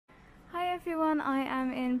Hey everyone, I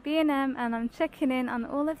am in B&M and I'm checking in on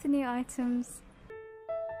all of the new items.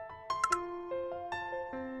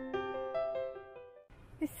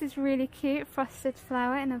 This is really cute, frosted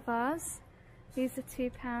flower in a vase. These are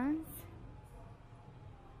 £2.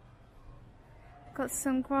 Got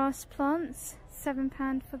some grass plants,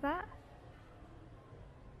 £7 for that.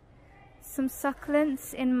 Some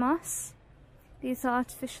succulents in moss. These are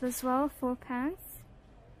artificial as well, £4.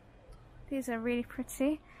 These are really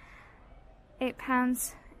pretty.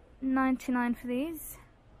 £8.99 for these.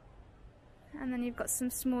 And then you've got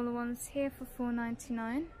some smaller ones here for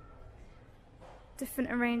 £4.99.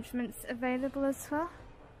 Different arrangements available as well.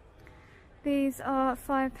 These are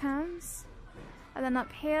 £5. And then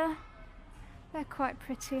up here, they're quite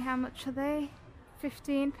pretty. How much are they?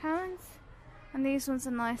 £15. And these ones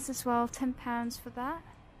are nice as well, £10 for that.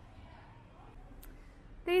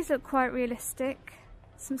 These look quite realistic.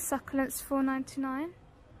 Some succulents, £4.99.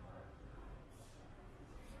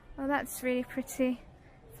 Oh, that's really pretty.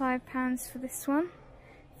 £5 for this one.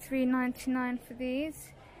 £3.99 for these.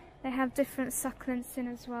 They have different succulents in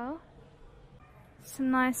as well.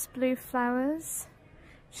 Some nice blue flowers.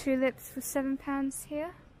 Tulips for £7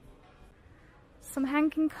 here. Some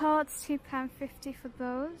hanging cards, £2.50 for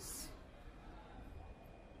those.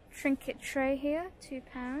 Trinket tray here, £2.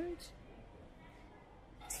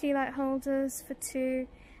 Tea light holders for £2,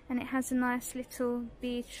 and it has a nice little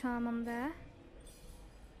bee charm on there.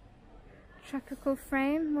 Tropical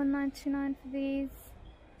frame, £1.99 for these.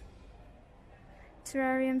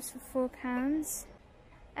 Terrariums for £4.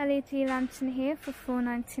 LED lantern here for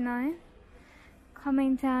 £4.99.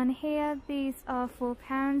 Coming down here, these are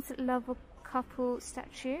 £4. Love a couple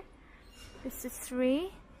statue. This is £3.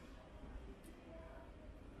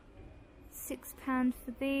 £6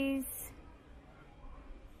 for these.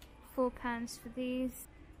 £4 for these.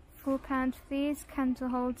 £4 for these candle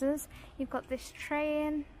holders. You've got this tray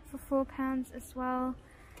in for £4 as well.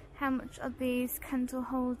 How much are these? Candle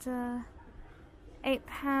holder,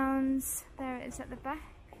 £8. There it is at the back.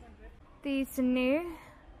 These are new,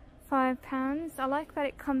 £5. I like that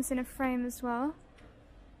it comes in a frame as well.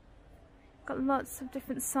 Got lots of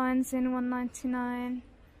different signs in, £1.99.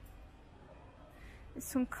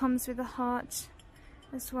 This one comes with a heart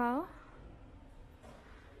as well.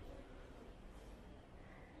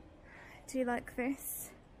 I do like this.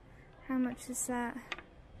 How much is that?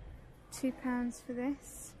 £2 for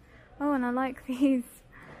this. Oh, and I like these.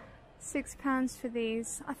 £6 for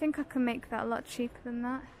these. I think I can make that a lot cheaper than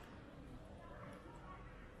that.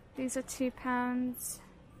 These are £2.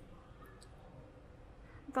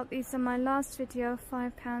 Got these in my last video,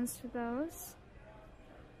 £5 for those.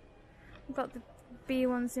 Got the B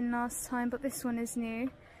ones in last time, but this one is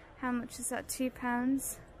new. How much is that? £2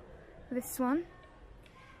 for this one.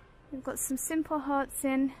 We've got some simple hearts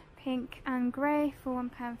in pink and grey for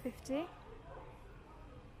 £1.50.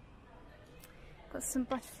 Got some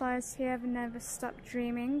butterflies here, I've never stopped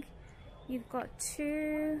dreaming. You've got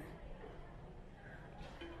two.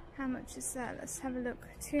 How much is that? Let's have a look.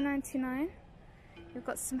 £2.99. You've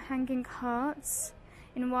got some hanging hearts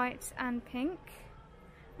in white and pink,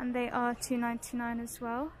 and they are £2.99 as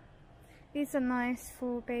well. These are nice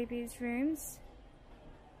for babies' rooms.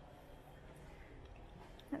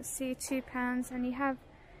 Let's see, £2, and you have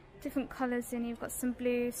different colours in. You've got some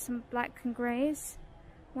blues, some black and greys,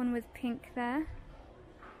 one with pink there.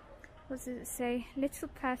 What does it say? Little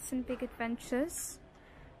person, big adventures.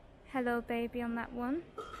 Hello baby on that one.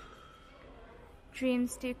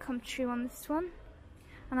 Dreams do come true on this one.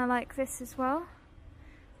 And I like this as well.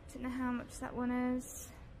 Don't know how much that one is.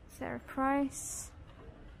 Is there a price?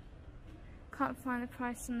 Can't find the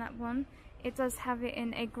price on that one. It does have it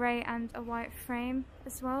in a grey and a white frame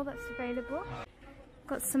as well, that's available.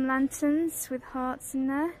 Got some lanterns with hearts in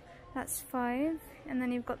there, that's £5. And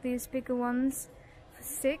then you've got these bigger ones for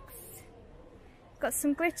 £6. Got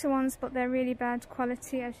some glitter ones, but they're really bad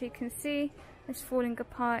quality, as you can see. It's falling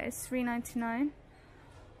apart, it's £3.99.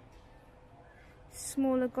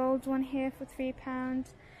 Smaller gold one here for £3.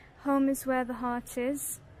 Home is where the heart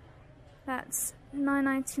is. That's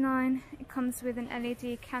 £9.99. It comes with an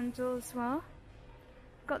LED candle as well.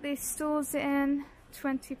 Got these stools in,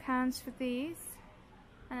 £20 for these.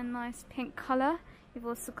 And a nice pink colour. You've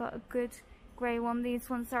also got a good grey one. These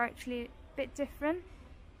ones are actually a bit different.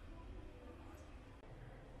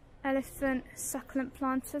 Elephant succulent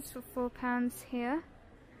planters for £4 here.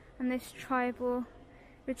 And this tribal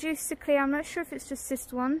reduced to clear. I'm not sure if it's just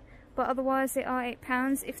this one, but otherwise they are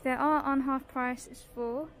 £8. If they are on half price, it's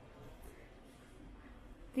 £4.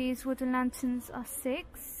 These wooden lanterns are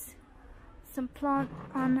 £6. Some plant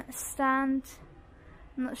on a stand,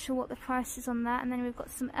 I'm not sure what the price is on that. And then we've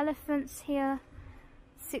got some elephants here,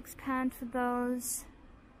 £6 for those.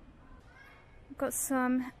 We've got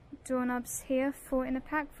some doorknobs here, 4 in a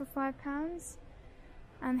pack for £5.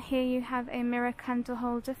 And here you have a mirror candle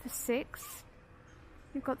holder for £6.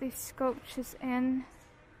 You've got these sculptures in.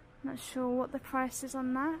 Not sure what the price is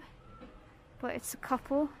on that, but it's a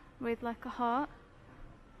couple with like a heart.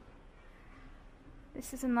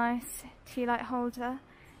 This is a nice tea light holder.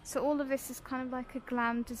 So all of this is kind of like a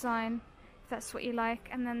glam design, if that's what you like.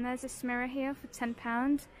 And then there's this mirror here for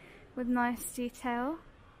 £10 with nice detail.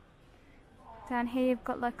 Down here you've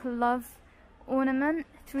got like a love ornament,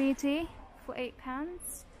 3D, for £8.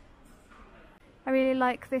 I really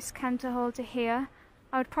like this candle holder here.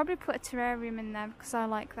 I would probably put a terrarium in there because I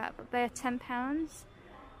like that, but they're £10.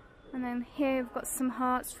 And then here we've got some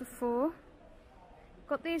hearts for £4.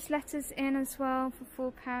 Got these letters in as well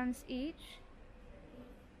for £4 each.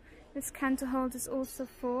 This candle holder is also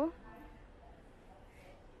 £4.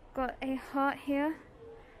 Got a heart here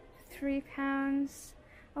for £3.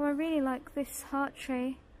 Oh, I really like this heart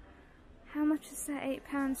tray. How much is that?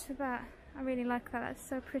 £8 for that. I really like that, that's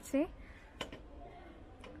so pretty.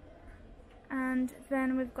 And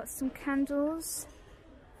then we've got some candles.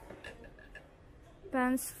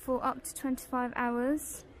 Burns for up to 25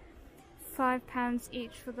 hours. £5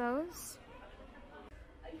 each for those.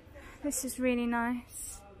 This is really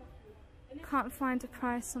nice. Can't find a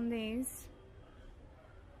price on these.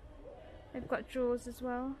 They've got drawers as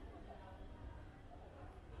well.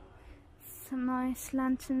 Some nice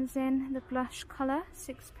lanterns in the blush colour,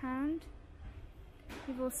 £6.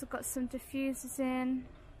 We've also got some diffusers in,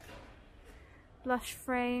 blush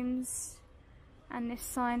frames, and this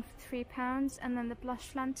sign for £3, and then the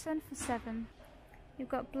blush lantern for £7. You've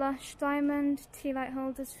got blush diamond tea light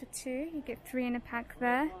holders for £2. You get 3 in a pack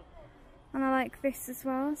there. And I like this as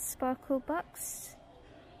well, sparkle bucks.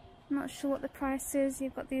 I'm not sure what the price is.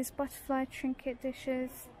 You've got these butterfly trinket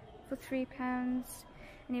dishes for £3.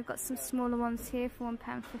 And you've got some smaller ones here for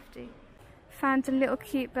 £1.50. Found a little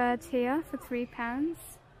cute bird here for £3.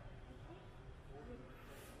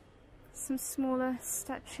 Some smaller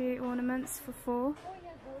statue ornaments for £4.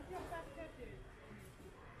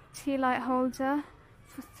 Tea light holder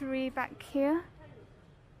for £3 back here.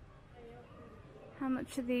 How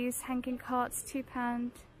much are these? Hanging carts,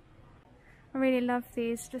 £2. I really love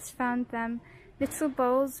these, just found them. Little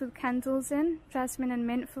bowls with candles in, jasmine and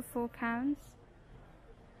mint for £4.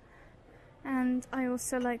 And I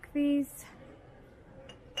also like these.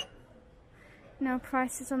 No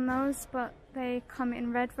prices on those, but they come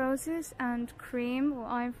in red roses and cream or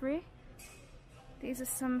ivory. These are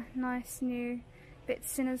some nice new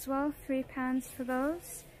bits in as well, £3 for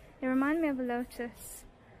those. They remind me of a lotus.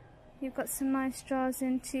 You've got some nice jars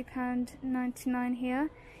in, £2.99 here.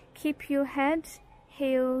 Keep your head,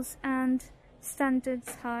 heels and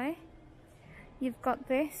standards high. You've got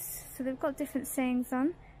this, so they've got different sayings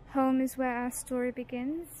on. Home is where our story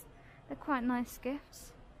begins. They're quite nice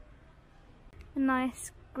gifts. A nice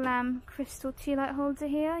glam crystal tea light holder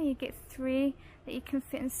here. You get 3 that you can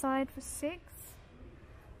fit inside for £6.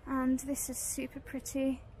 And this is super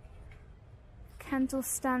pretty. Candle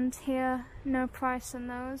stand here, no price on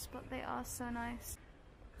those, but they are so nice.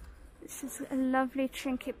 This is a lovely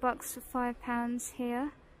trinket box for £5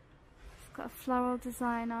 here. It's got a floral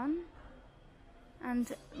design on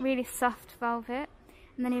and really soft velvet.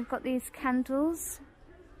 And then you've got these candles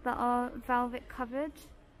that are velvet covered,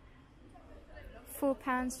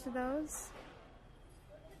 £4 for those.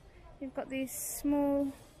 You've got these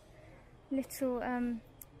small little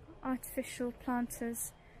artificial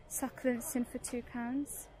planters, succulents in for £2.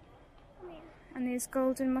 And these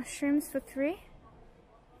golden mushrooms for £3.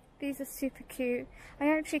 These are super cute. I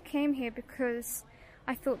actually came here because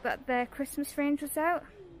I thought that their Christmas range was out.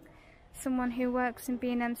 Someone who works in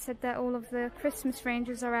B&M said that all of the Christmas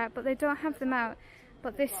ranges are out, but they don't have them out.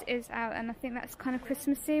 But this is out, and I think that's kind of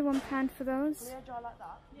Christmassy, £1 for those.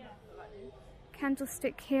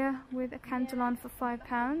 Candlestick here with a candle on for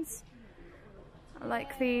 £5. I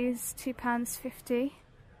like these, £2.50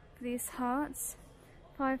 for these hearts.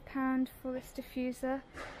 £5 for this diffuser.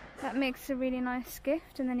 That makes a really nice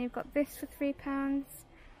gift. And then you've got this for £3,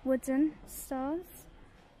 wooden stars.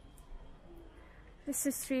 This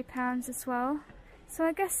is £3 as well. So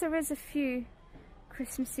I guess there is a few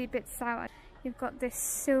Christmassy bits out. You've got this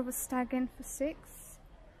silver stag in for £6.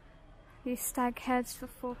 These stag heads for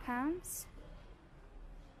 £4.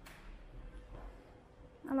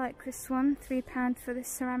 I like this one, £3 for this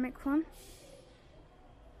ceramic one.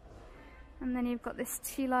 And then you've got this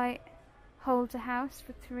tea light holder house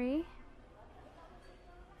for £3.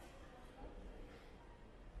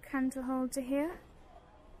 Candle holder here.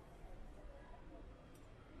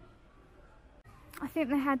 I think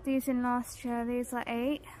they had these in last year. These are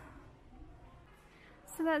 8.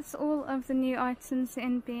 So that's all of the new items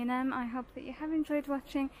in B&M. I hope that you have enjoyed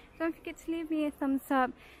watching. Don't forget to leave me a thumbs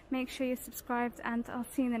up. Make sure you're subscribed, and I'll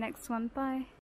see you in the next one. Bye.